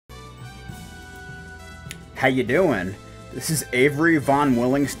How you doing? This is Avery Von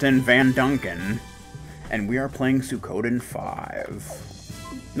Willingston Van Duncan, and we are playing Suikoden V.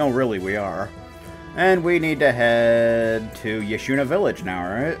 No, really, we are. And we need to head to Yashuna Village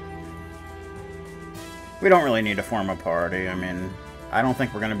now, right? We don't really need to form a party. I mean, I don't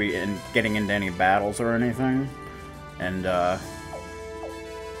think we're going to be getting into any battles or anything. And,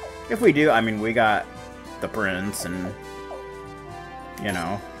 if we do, I mean, we got the prince and, you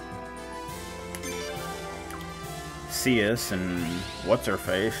know, Cius and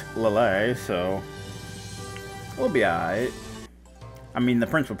what's-her-face, Lele, so we'll be alright. I mean, the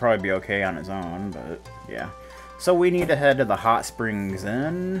prince would probably be okay on his own, but yeah. So we need to head to the Hot Springs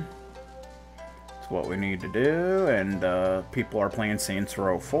Inn. That's what we need to do, and people are playing Saints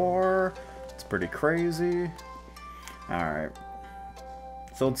Row 4. It's pretty crazy. Alright.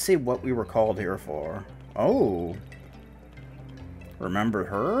 So let's see what we were called here for. Oh. Remember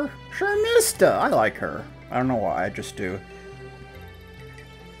her? Sharmista! I like her. I don't know why, I just do.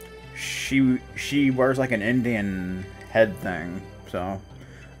 She wears like an Indian head thing, so.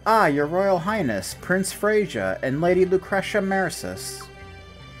 Ah, your Royal Highness, Prince Freyja and Lady Lucretia Mercis.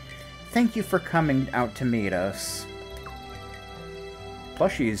 Thank you for coming out to meet us.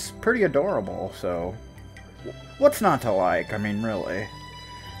 Plus she's pretty adorable, so. What's not to like? I mean, really.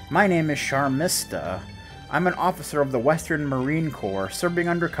 My name is Sharmista. I'm an officer of the Western Marine Corps, serving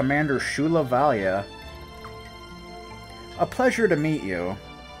under Commander Shula Valia. A pleasure to meet you.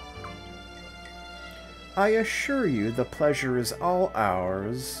 I assure you the pleasure is all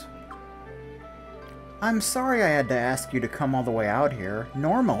ours. I'm sorry I had to ask you to come all the way out here.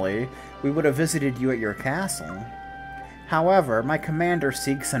 Normally, we would have visited you at your castle. However, my commander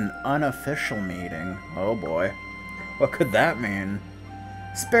seeks an unofficial meeting. Oh boy. What could that mean?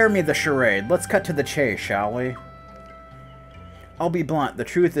 Spare me the charade. Let's cut to the chase, shall we? I'll be blunt. The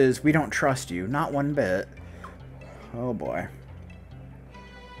truth is, we don't trust you. Not one bit. Oh boy.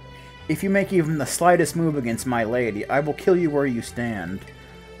 If you make even the slightest move against my lady, I will kill you where you stand.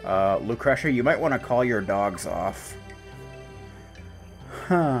 Lucretia, you might want to call your dogs off.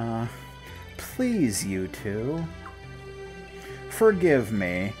 Huh. Please, you two. Forgive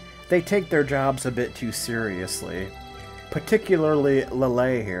me. They take their jobs a bit too seriously. Particularly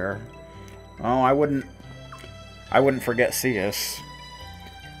Lele here. Oh, I wouldn't forget Cius.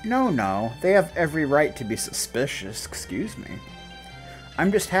 No, they have every right to be suspicious, excuse me.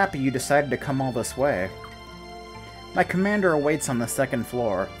 I'm just happy you decided to come all this way. My commander awaits on the second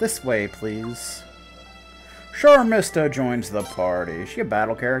floor. This way, please. Sharmista joins the party. Is she a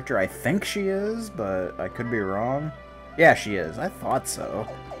battle character? I think she is, but I could be wrong. Yeah, she is. I thought so.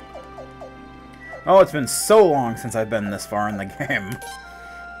 Oh, it's been so long since I've been this far in the game.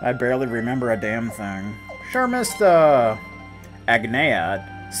 I barely remember a damn thing. Sharmista!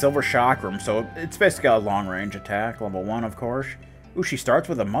 Agnea. Silver Chakram, so it's basically a long-range attack. Level 1, of course. Ooh, she starts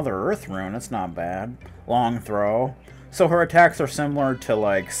with a Mother Earth rune. That's not bad. Long throw. So her attacks are similar to,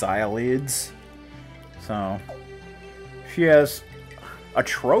 like, Cyalids. So, she has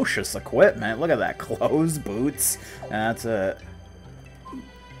atrocious equipment. Look at that. Clothes, boots. And that's it.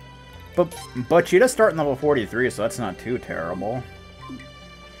 But she does start in level 43, so that's not too terrible.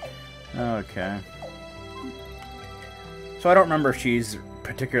 Okay. So I don't remember if she's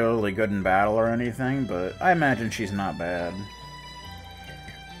particularly good in battle or anything, but I imagine she's not bad.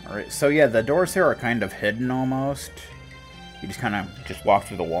 Alright, so yeah, the doors here are kind of hidden almost. You just kind of walk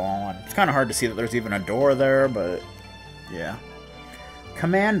through the wall, and it's kind of hard to see that there's even a door there, but yeah.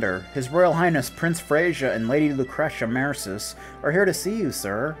 Commander, His Royal Highness Prince Freyja and Lady Lucretia Mercis are here to see you,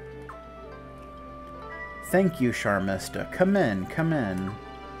 sir. Thank you, Sharmista. Come in, come in.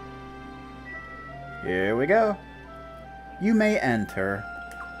 Here we go. You may enter.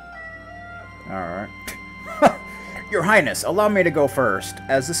 Alright. Your Highness, allow me to go first.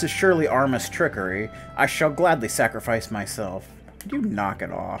 As this is surely Armes' trickery, I shall gladly sacrifice myself. Could you knock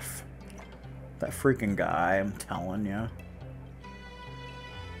it off? That freaking guy, I'm telling you.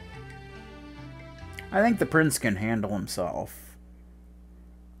 I think the prince can handle himself.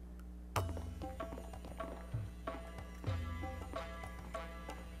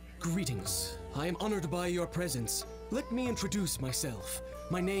 Greetings. I am honored by your presence. Let me introduce myself.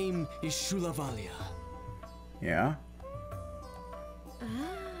 My name is Shula Valia. Yeah?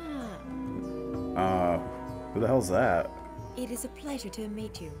 Who the hell's that? It is a pleasure to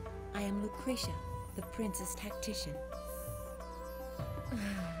meet you. I am Lucretia, the prince's tactician.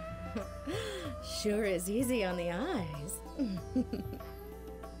 Sure is easy on the eyes.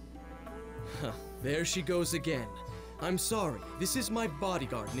 There she goes again. I'm sorry. This is my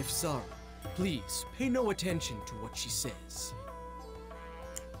bodyguard, Nifsara. Please, pay no attention to what she says.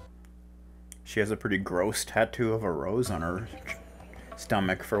 She has a pretty gross tattoo of a rose on her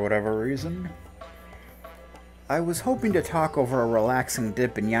stomach for whatever reason. I was hoping to talk over a relaxing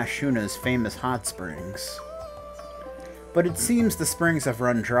dip in Yashuna's famous hot springs. But it seems the springs have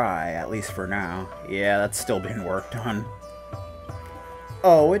run dry, at least for now. Yeah, that's still being worked on.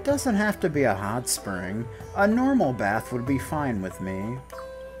 Oh, it doesn't have to be a hot spring. A normal bath would be fine with me.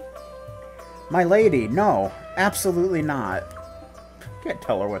 My lady, no, absolutely not. Can't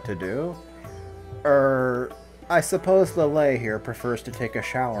tell her what to do. I suppose Lele here prefers to take a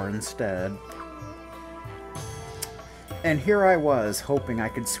shower instead. And here I was, hoping I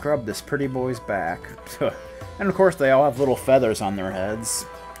could scrub this pretty boy's back. And of course they all have little feathers on their heads.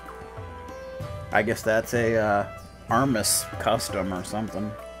 I guess that's a, Armes custom or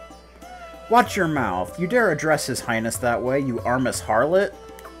something. Watch your mouth. You dare address His Highness that way, you Armes harlot?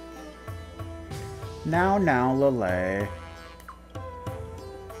 Now, Lele.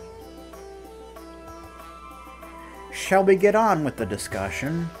 Shall we get on with the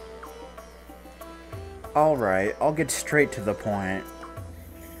discussion? Alright, I'll get straight to the point.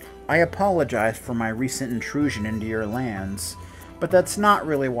 I apologize for my recent intrusion into your lands, but that's not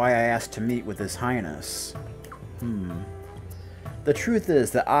really why I asked to meet with His Highness. The truth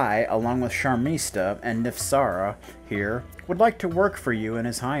is that I, along with Sharmista and Nifsara here, would like to work for you and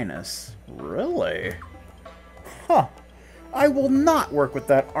His Highness. Really? Huh. I will not work with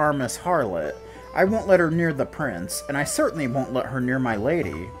that Armes harlot. I won't let her near the prince, and I certainly won't let her near my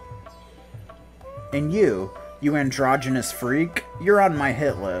lady. And you androgynous freak, you're on my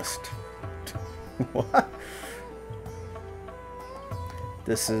hit list. What?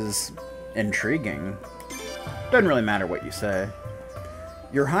 This is intriguing. Doesn't really matter what you say.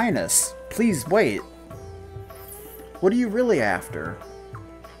 Your Highness, please wait. What are you really after?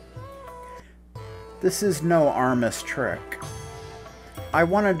 This is no Armes trick. I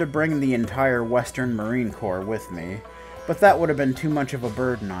wanted to bring the entire Western Marine Corps with me, but that would have been too much of a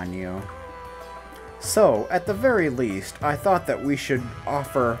burden on you. So, at the very least, I thought that we should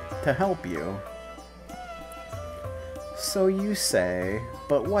offer to help you. So you say,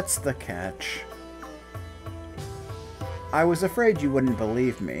 but what's the catch? I was afraid you wouldn't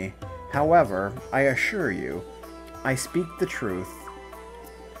believe me. However, I assure you, I speak the truth.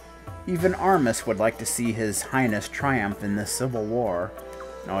 Even Armes would like to see His Highness triumph in this civil war.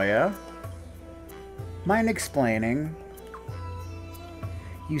 Oh yeah? Mind explaining?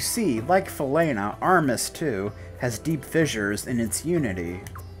 You see, like Felena, Armes too has deep fissures in its unity.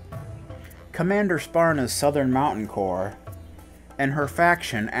 Commander Sparna's Southern Mountain Corps and her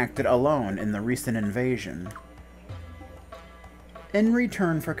faction acted alone in the recent invasion. In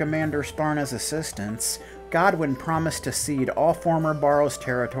return for Commander Sparna's assistance, Godwin promised to cede all former Barrow's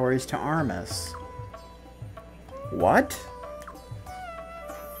territories to Armes. What?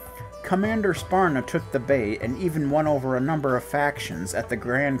 Commander Sparna took the bait and even won over a number of factions at the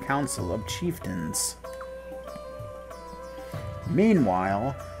Grand Council of Chieftains.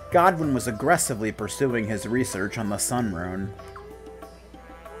 Meanwhile, Godwin was aggressively pursuing his research on the Sun Rune.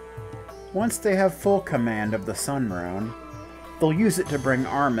 Once they have full command of the Sun Rune, they'll use it to bring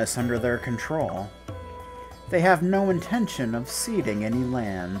Armes under their control. They have no intention of ceding any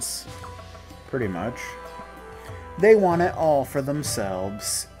lands. Pretty much. They want it all for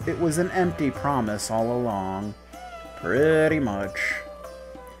themselves. It was an empty promise all along. Pretty much.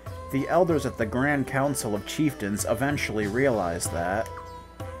 The elders at the Grand Council of Chieftains eventually realized that.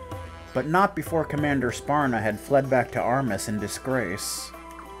 But not before Commander Sparna had fled back to Armes in disgrace.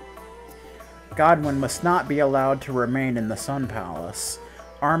 Godwin must not be allowed to remain in the Sun Palace.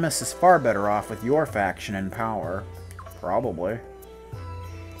 Armes is far better off with your faction in power. Probably.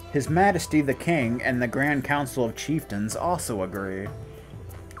 His Majesty the King and the Grand Council of Chieftains also agree.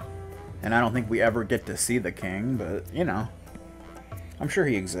 And I don't think we ever get to see the King, but, you know. I'm sure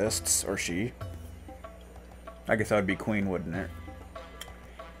he exists, or she. I guess that would be Queen, wouldn't it?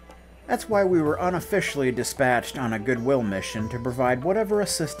 That's why we were unofficially dispatched on a goodwill mission to provide whatever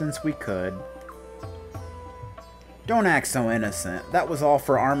assistance we could. Don't act so innocent. That was all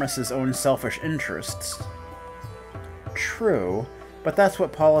for Armes' own selfish interests. True, but that's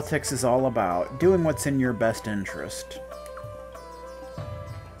what politics is all about, doing what's in your best interest.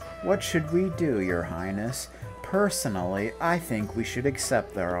 What should we do, Your Highness? Personally, I think we should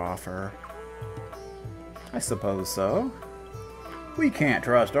accept their offer. I suppose so. We can't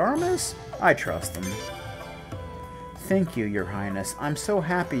trust Armes. I trust them. Thank you, Your Highness. I'm so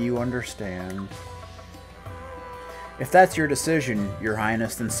happy you understand. If that's your decision, Your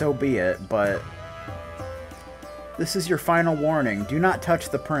Highness, then so be it, but... This is your final warning. Do not touch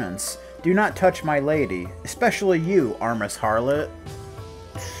the prince. Do not touch my lady. Especially you, Armes harlot.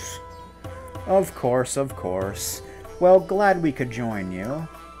 Of course, of course. Well, glad we could join you.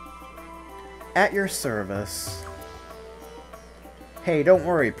 At your service. Hey, don't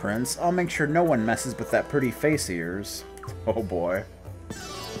worry, Prince. I'll make sure no one messes with that pretty face of yours. Oh boy.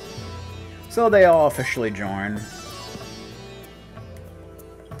 So they all officially join.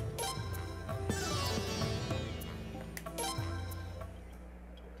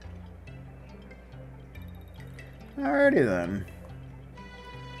 Alrighty then.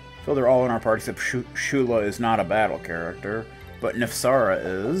 So they're all in our party, except Shula is not a battle character, but Nifsara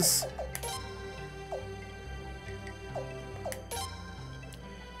is.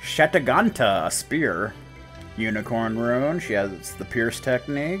 Shataganta, a spear. Unicorn rune, she has the pierce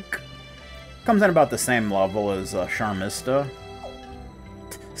technique. Comes in about the same level as Charmista.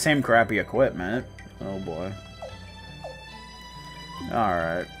 Same crappy equipment. Oh boy.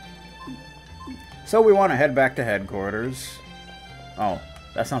 Alright. So we want to head back to headquarters. Oh,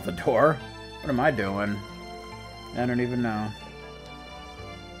 that's not the door. What am I doing? I don't even know.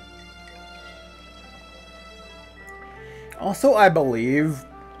 Also, I believe,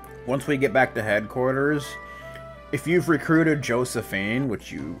 once we get back to headquarters, if you've recruited Josephine,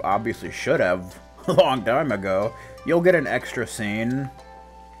 which you obviously should have a long time ago, you'll get an extra scene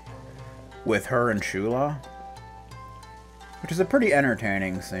with her and Shula, which is a pretty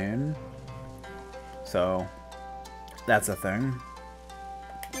entertaining scene. So, that's a thing.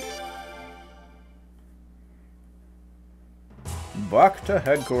 Back to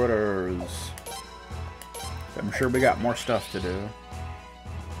headquarters. I'm sure we got more stuff to do.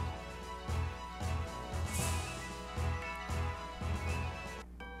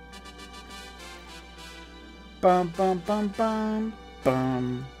 Bum bum bum bum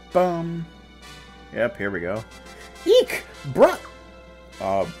bum bum. Yep, here we go. Eek! Bruh!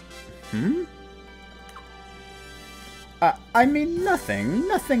 I mean nothing.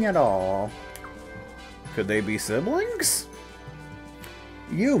 Nothing at all. Could they be siblings?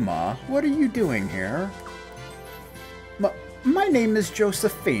 Yuma, what are you doing here? My name is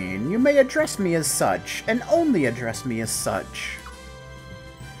Josephine. You may address me as such, and only address me as such.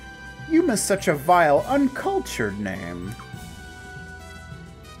 Yuma's such a vile, uncultured name.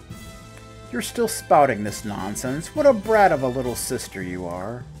 You're still spouting this nonsense. What a brat of a little sister you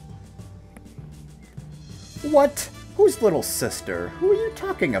are. What? Whose little sister? Who are you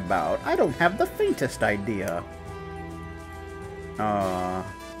talking about? I don't have the faintest idea.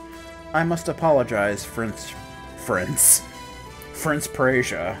 I must apologize, Prince Frasia.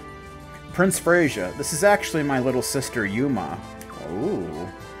 Prince Frasia, this is actually my little sister Yuma. Ooh.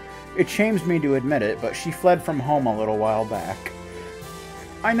 It shames me to admit it, but she fled from home a little while back.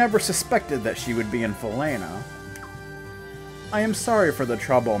 I never suspected that she would be in Falena. I am sorry for the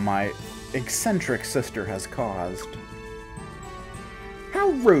trouble my eccentric sister has caused. How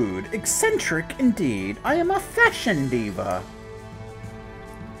rude! Eccentric indeed! I am a fashion diva!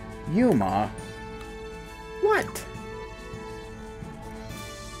 Yuma? What?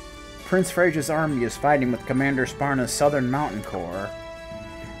 Prince Frasia's army is fighting with Commander Sparna's Southern Mountain Corps.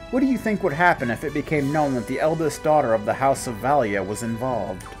 What do you think would happen if it became known that the eldest daughter of the House of Valia was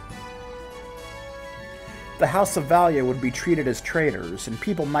involved? The House of Valia would be treated as traitors, and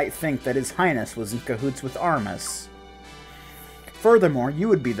people might think that His Highness was in cahoots with Armes. Furthermore, you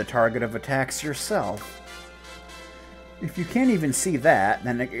would be the target of attacks yourself. If you can't even see that,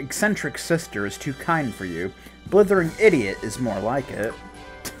 then an eccentric sister is too kind for you. Blithering idiot is more like it.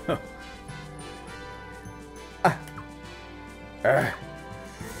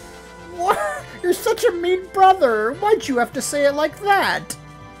 What? You're such a mean brother! Why'd you have to say it like that?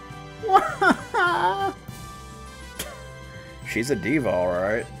 She's a diva,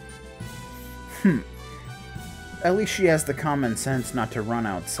 alright. At least she has the common sense not to run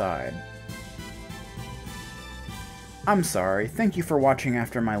outside. I'm sorry. Thank you for watching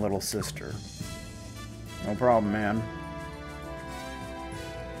after my little sister. No problem, man.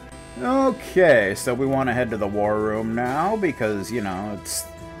 Okay, so we want to head to the war room now because, you know,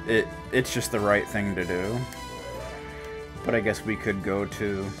 it's just the right thing to do. But I guess we could go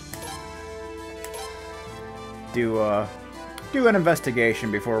to do an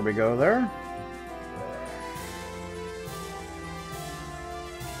investigation before we go there.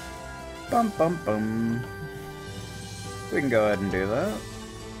 Bum bum bum. We can go ahead and do that.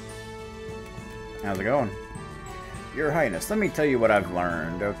 How's it going? Your Highness, let me tell you what I've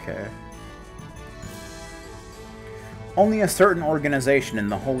learned, okay. Only a certain organization in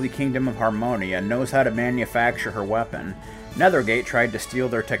the Holy Kingdom of Harmonia knows how to manufacture her weapon. Nethergate tried to steal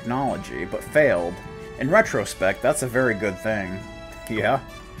their technology, but failed. In retrospect, that's a very good thing. Yeah,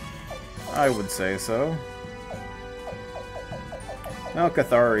 I would say so. Well,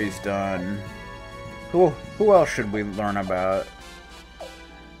 Cathari's done. Who else should we learn about?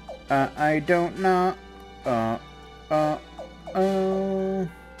 I don't know.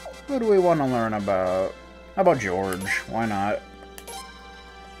 Who do we want to learn about? How about George? Why not?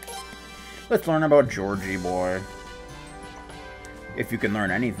 Let's learn about Georgie boy. If you can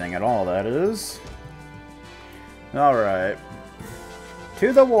learn anything at all, that is. Alright.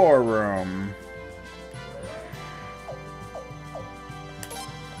 To the war room.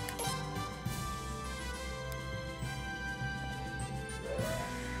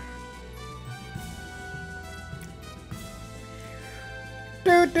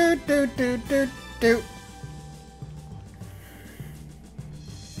 Do do do do do do.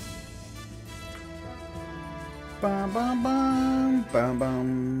 Bum bum bum bum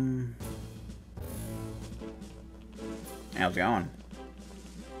bum. How's it going?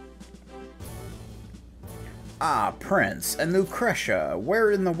 Ah, Prince and Lucretia,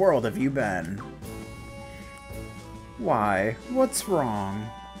 where in the world have you been? Why? What's wrong?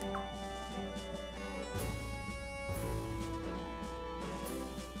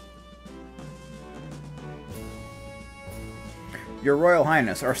 Your Royal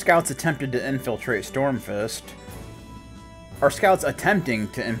Highness, our scouts attempted to infiltrate Stormfist. Our scouts attempting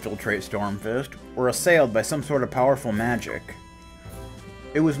to infiltrate Stormfist were assailed by some sort of powerful magic.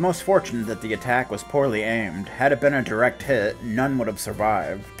 It was most fortunate that the attack was poorly aimed. Had it been a direct hit, none would have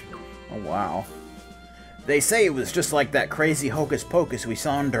survived. Oh wow. They say it was just like that crazy hocus pocus we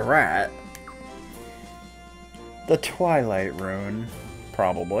saw in Durat. The Twilight Rune.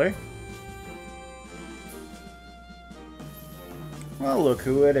 Probably. Well, look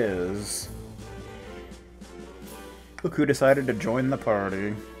who it is. Look who decided to join the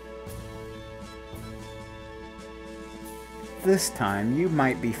party. This time, you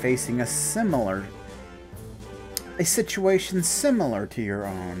might be facing a situation similar to your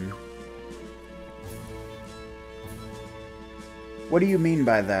own. What do you mean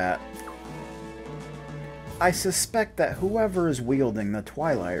by that? I suspect that whoever is wielding the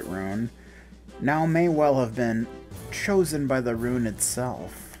Twilight Rune now may well have been chosen by the rune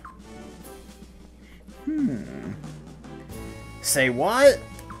itself. Say what?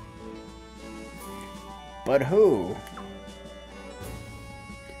 But who?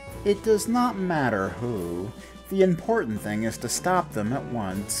 It does not matter who. The important thing is to stop them at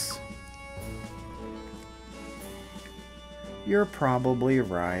once. You're probably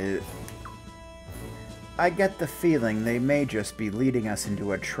right. I get the feeling they may just be leading us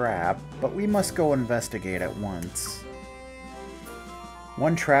into a trap, but we must go investigate at once.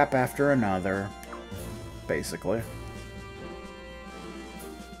 One trap after another, basically.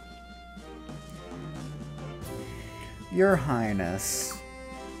 Your Highness,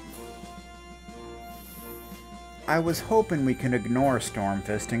 I was hoping we can ignore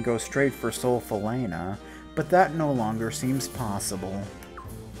Stormfist and go straight for Solfalena, but that no longer seems possible.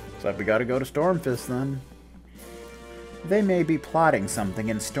 So we gotta go to Stormfist then. They may be plotting something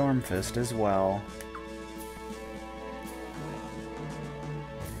in Stormfist as well.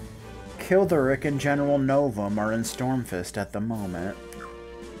 Kilderic and General Novum are in Stormfist at the moment.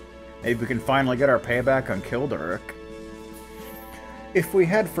 Maybe we can finally get our payback on Kilderic. If we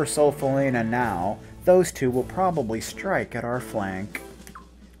head for Solfalena now, those two will probably strike at our flank.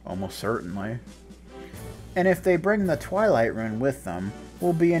 Almost certainly. And if they bring the Twilight Rune with them,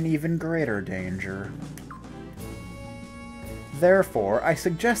 we'll be in even greater danger. Therefore, I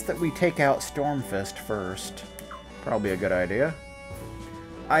suggest that we take out Stormfist first. Probably a good idea.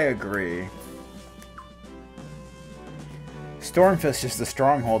 I agree. Stormfist is the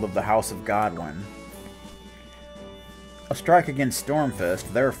stronghold of the House of Godwin. A strike against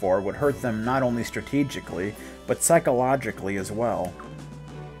Stormfist, therefore, would hurt them not only strategically, but psychologically as well.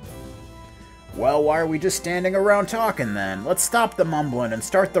 Well, why are we just standing around talking then? Let's stop the mumbling and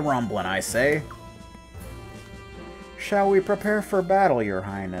start the rumbling, I say. Shall we prepare for battle, Your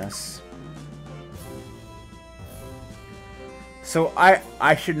Highness? So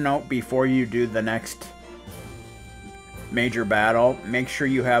I should note before you do the next major battle, make sure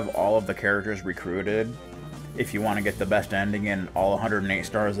you have all of the characters recruited if you want to get the best ending in all 108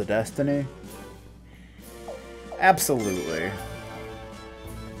 Stars of Destiny. Absolutely.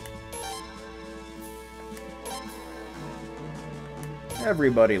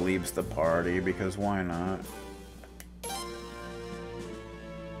 Everybody leaves the party, because why not?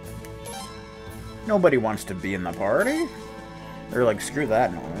 Nobody wants to be in the party. They're like, screw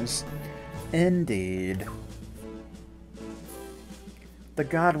that noise. Indeed. The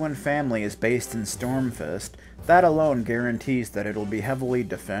Godwin family is based in Stormfist. That alone guarantees that it'll be heavily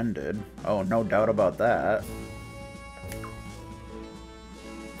defended. Oh, no doubt about that.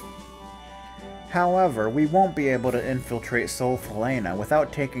 However, we won't be able to infiltrate Solfalena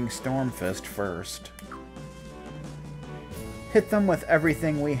without taking Stormfist first. Hit them with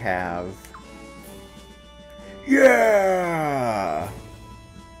everything we have. Yeah!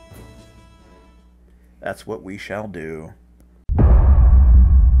 That's what we shall do.